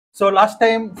So last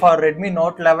time for Redmi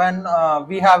Note 11,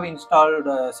 we have installed,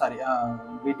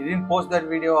 we didn't post that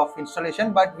video of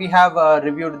installation, but we have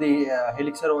reviewed the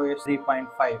Helixer OS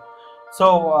 3.5.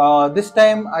 So this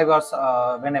time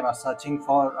when I was searching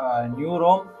for new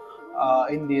ROM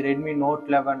in the Redmi Note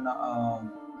 11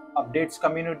 updates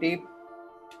community,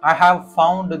 I have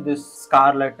found this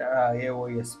Scarlett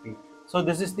AOSP. So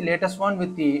this is the latest one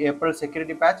with the April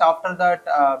security patch. After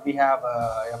that, we have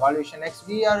Evaluation X.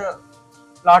 We are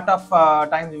lot of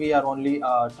times we are only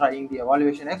trying the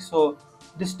Evaluation X. So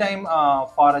this time,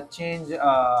 for a change,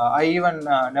 I even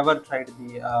never tried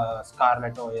the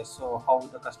Scarlett OS. So how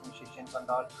the customizations and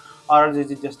all, or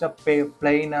is it just a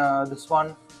plain this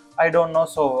one? I don't know.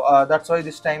 So that's why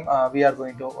this time we are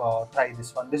going to try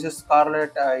this one. This is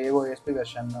Scarlett AOSP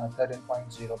version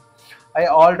 13.0. I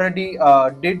already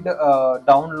did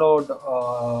download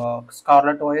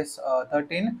Scarlett OS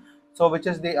 13, so which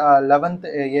is the 11th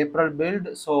April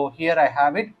build. So here I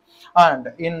have it,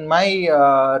 and in my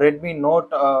Redmi Note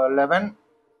 11,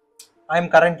 I'm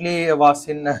currently was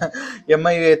in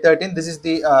MIUI 13. This is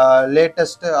the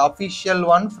latest official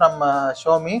one from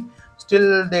Xiaomi.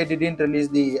 Still, they didn't release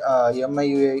the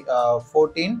MIUI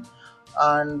 14,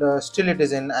 and still it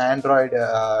is in Android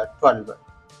 12.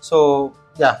 So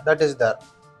yeah, that is there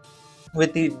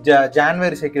with the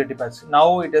January security patch.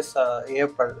 Now it is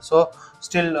April, so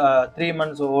still 3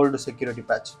 months old security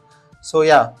patch. So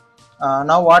yeah,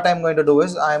 now what I'm going to do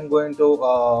is I'm going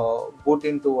to boot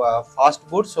into fast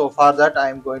boot. So for that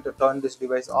I'm going to turn this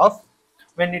device off.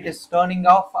 When it is turning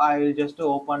off, I will just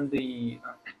open the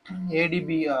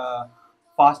ADB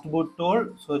fast boot tool.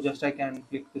 So just I can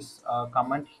click this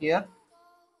command here.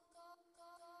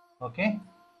 Okay,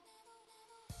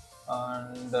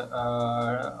 and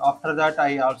after that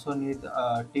I also need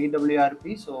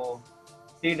TWRP. So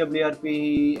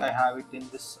TWRP, I have it in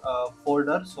this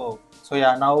folder. So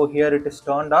yeah, now here it is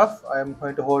turned off. I am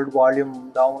going to hold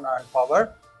volume down and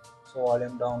power. So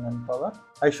volume down and power.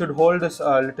 I should hold this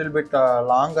a little bit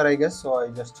longer, I guess. So I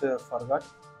just forgot.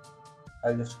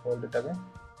 I'll just hold it again.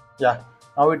 Yeah,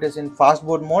 now it is in fast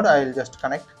boot mode. I'll just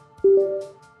connect.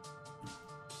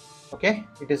 Okay,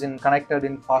 it is in connected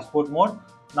in fast boot mode.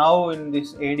 Now in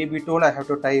this ADB tool, I have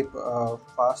to type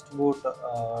fast boot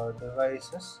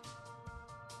devices.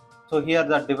 So here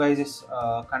the device is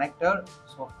connected.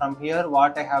 So from here,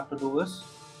 what I have to do is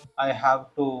I have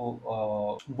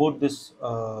to boot this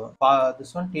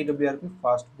this one, TWRP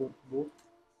fast boot,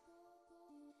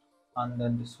 and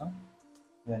then this one,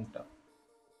 enter.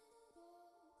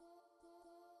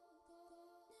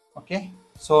 Okay,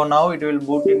 so now it will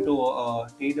boot into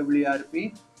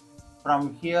TWRP.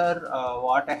 From here,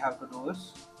 what I have to do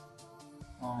is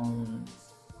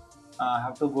I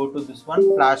have to go to this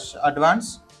one, flash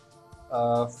advance,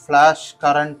 flash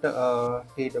current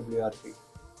TWRP.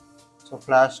 So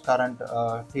flash current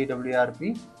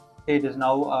TWRP, it is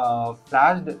now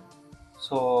flashed.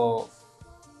 So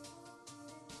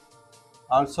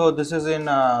also this is in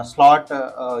slot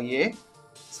A.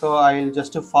 So I will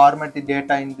just format the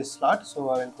data in this slot. So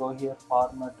I will go here,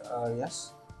 format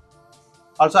yes.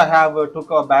 Also I have took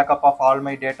a backup of all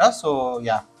my data. So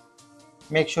yeah,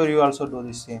 make sure you also do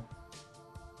the same.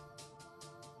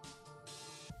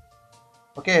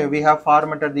 Okay, we have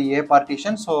formatted the A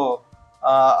partition. So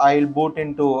I'll boot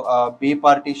into B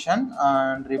partition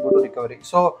and reboot to recovery.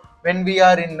 So when we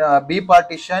are in B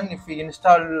partition, if we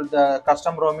install the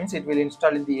custom ROM, means it will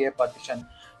install in the A partition.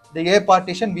 The A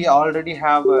partition we already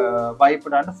have wiped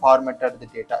and formatted the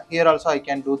data. Here also I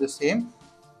can do the same,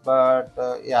 but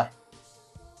yeah.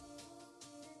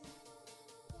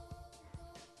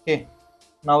 Okay,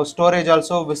 now storage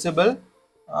also visible,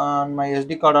 and my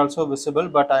SD card also visible,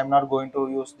 but I am not going to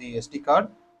use the SD card.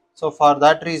 So for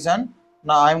that reason,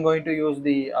 now I am going to use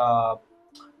the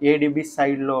ADB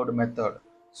side load method.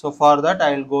 So for that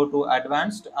I will go to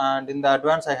advanced, and in the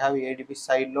advanced I have ADB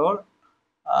side load.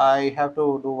 I have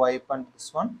to do wipe and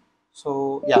this one.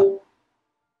 So yeah,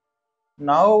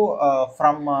 now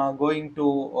from going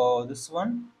to this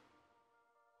one.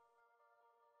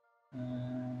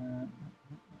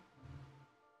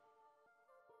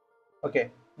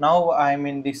 Okay, now I'm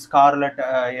in the Scarlett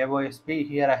AOSP.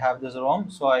 Here I have this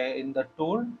ROM. So I in the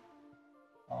tool,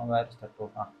 where is the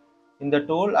tool? In the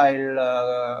tool,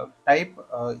 I'll type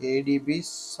ADB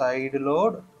side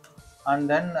load, and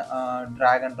then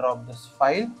drag and drop this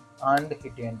file and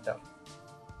hit enter.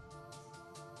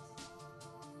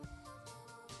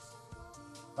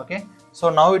 Okay,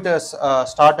 so now it has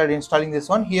started installing this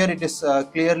one. Here it is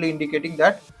clearly indicating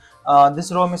that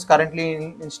this ROM is currently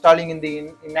installing in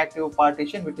the inactive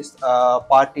partition, which is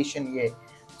partition A.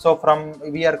 So from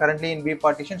we are currently in B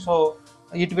partition. So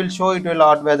it will show,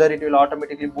 whether it will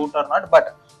automatically boot or not.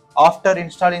 But after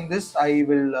installing this, I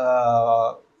will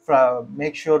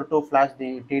make sure to flash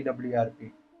the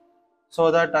TWRP,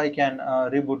 so that I can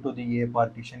reboot to the A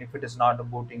partition if it is not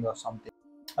booting or something.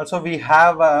 Also, we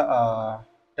have a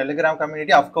Telegram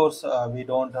community. Of course, we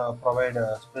don't provide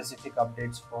specific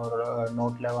updates for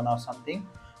Note 11 or something,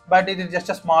 but it is just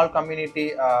a small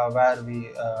community where we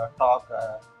talk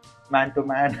man to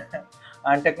man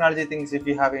and technology things. If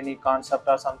you have any concept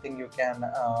or something, you can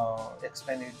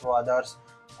explain it to others.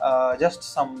 Just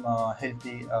some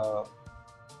healthy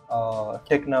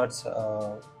tech nerds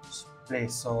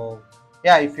place. So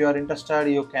yeah, if you are interested,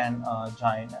 you can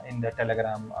join in the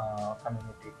Telegram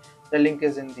community. The link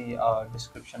is in the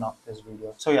description of this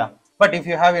video. So yeah, but if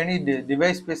you have any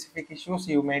device specific issues,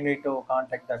 you may need to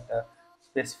contact that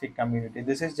specific community.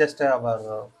 This is just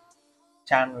our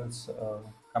channels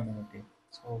community.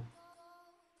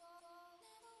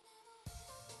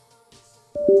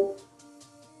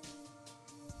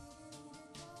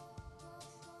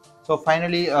 So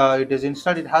finally, it is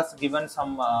installed. It has given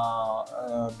some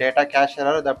data cache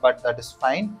error, but that is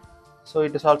fine. So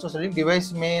it is also saying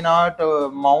device may not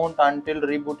mount until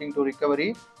rebooting to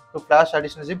recovery to flash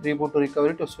additional zip, reboot to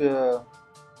recovery to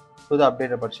the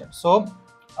updated version. So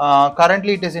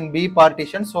currently it is in B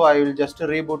partition. So I will just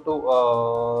reboot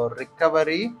to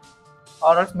recovery,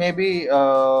 or else maybe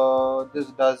this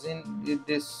doesn't. It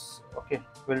is okay.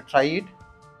 We'll try it,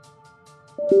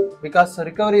 because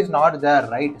recovery is not there,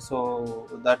 right? So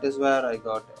that is where I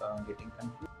got getting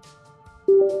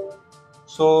confused.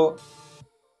 So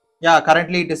yeah,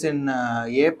 currently it is in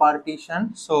A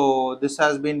partition. So this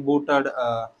has been booted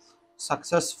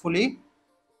successfully.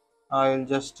 I'll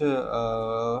just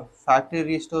factory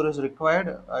restore is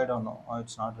required. I don't know,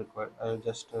 it's not required. I'll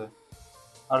just or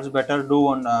it's better do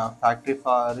on factory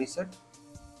for reset,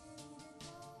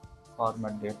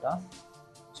 format data.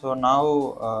 So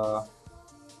now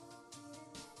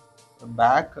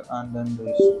back, and then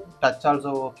this touch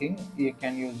also working. You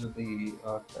can use the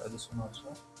this one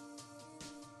also.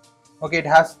 Okay, it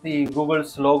has the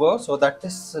Google's logo, so that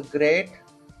is great,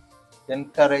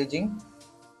 encouraging.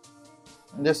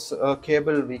 This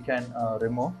cable we can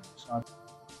remove. It's not...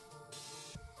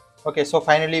 Okay, so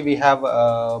finally we have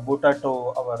booted to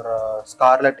our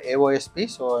Scarlett AOSP.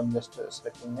 So I'm just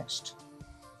selecting next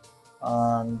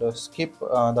and skip.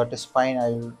 That is fine. I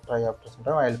will try after some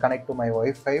time. I will connect to my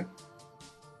Wi-Fi.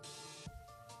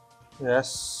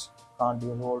 Yes, can't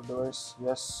use old device.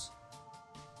 Yes.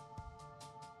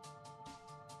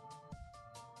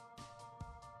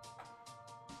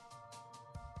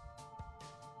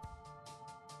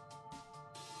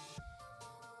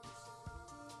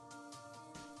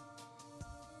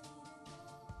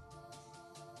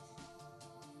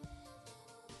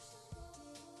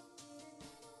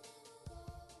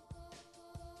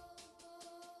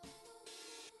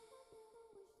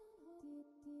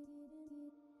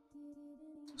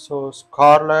 So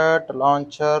Scarlet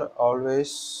launcher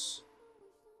always.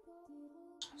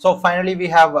 So finally we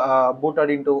have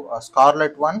booted into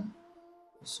Scarlet 1.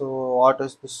 So what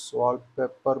is this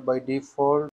wallpaper by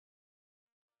default?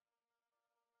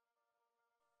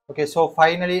 Okay, so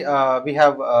finally we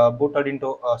have booted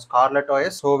into Scarlet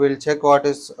OS. So we'll check what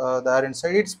is there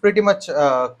inside. It's pretty much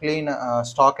clean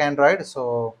stock Android.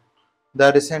 So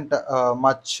there isn't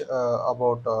much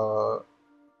about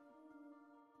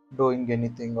doing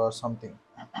anything or something.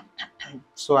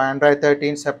 So Android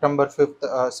 13 September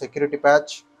 5th security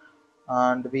patch,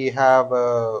 and we have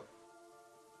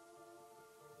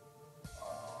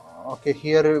okay,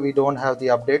 here we don't have the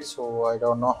update, so I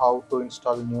don't know how to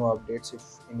install new updates if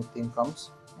anything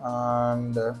comes.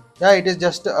 And yeah, it is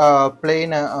just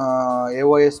plain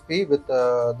AOSP with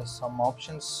some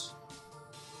options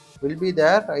will be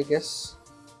there, I guess.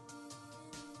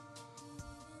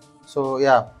 So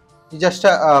yeah, just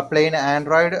plain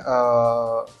Android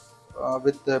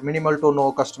with minimal to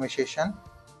no customization.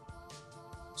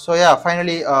 So yeah,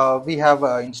 finally we have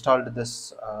installed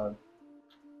this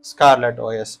Scarlet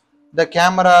OS. The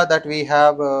camera that we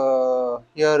have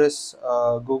here is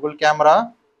Google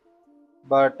camera,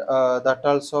 but that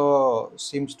also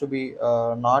seems to be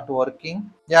not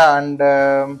working. Yeah, and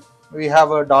we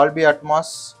have a Dolby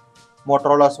Atmos,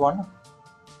 Motorola's one.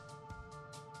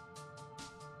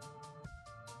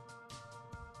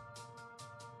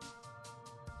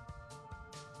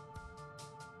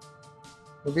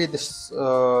 Maybe this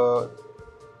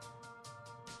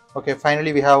okay,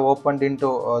 finally we have opened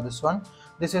into this one.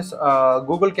 This is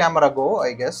Google Camera Go,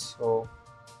 I guess. So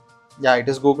yeah, it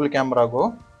is Google Camera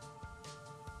Go,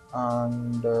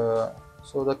 and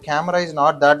so the camera is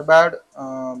not that bad,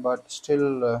 but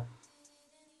still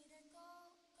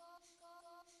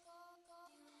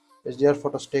HDR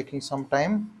photos taking some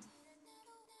time.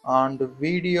 On the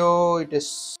video, it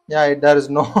is, yeah, there is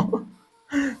no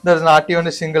there's not even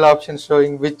a single option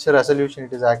showing which resolution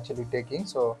it is actually taking.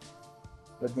 So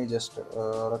let me just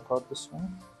record this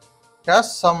one. It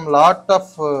has some lot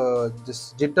of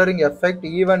this jittering effect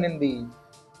even in the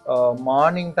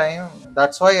morning time.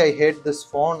 That's why I hate this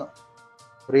phone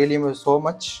really so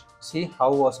much. See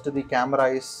how worst the camera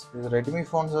is. These Redmi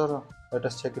phones are. Let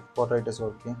us check if portrait is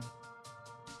working.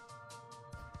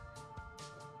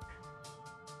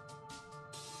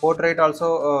 Portrait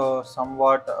also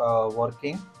somewhat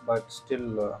working, but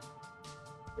still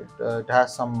it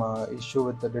has some issue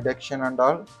with the detection and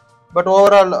all. But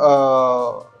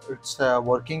overall, it's a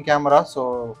working camera,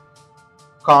 so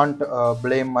can't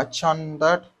blame much on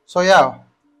that. So yeah,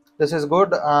 this is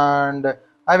good, and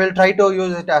I will try to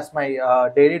use it as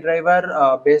my daily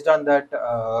driver. Based on that,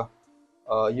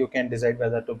 you can decide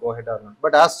whether to go ahead or not.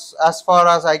 But as far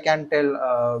as I can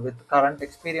tell, with current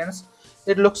experience,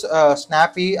 it looks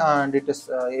snappy, and it is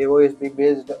AOSP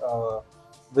based,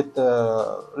 with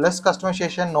less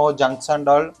customization, no junks and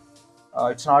all.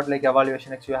 It's not like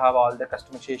evaluation X, you have all the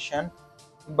customization,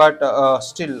 but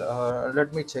still,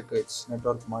 let me check its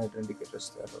network monitor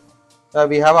indicators there.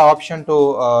 We have an option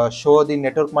to show the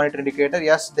network monitor indicator.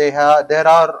 Yes, there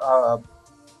are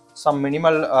some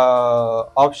minimal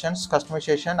options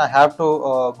customization. I have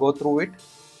to go through it.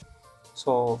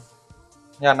 So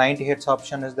yeah, 90 Hz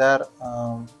option is there.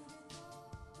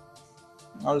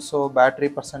 Also battery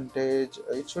percentage,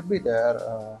 it should be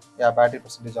there. Yeah, battery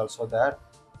percentage also there.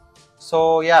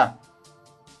 So yeah,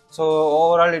 so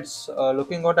overall it's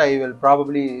looking good. I will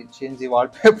probably change the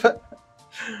wallpaper.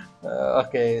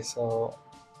 Okay, so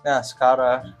yeah,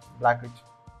 Scarlet black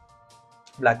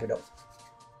it out.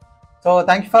 So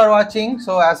thank you for watching.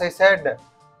 So as I said,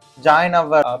 join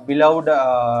our beloved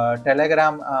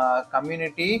Telegram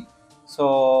community.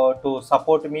 So to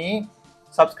support me,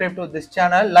 subscribe to this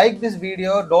channel, like this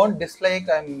video, don't dislike.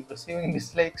 I'm receiving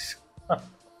dislikes.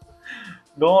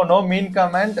 No mean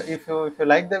comment. If you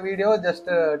like the video, just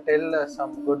tell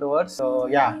some good words. So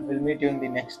yeah, we'll meet you in the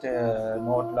next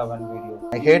Note 11 video.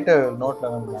 I hate Note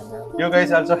 11, man. You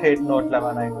guys also hate Note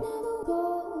 11, I know.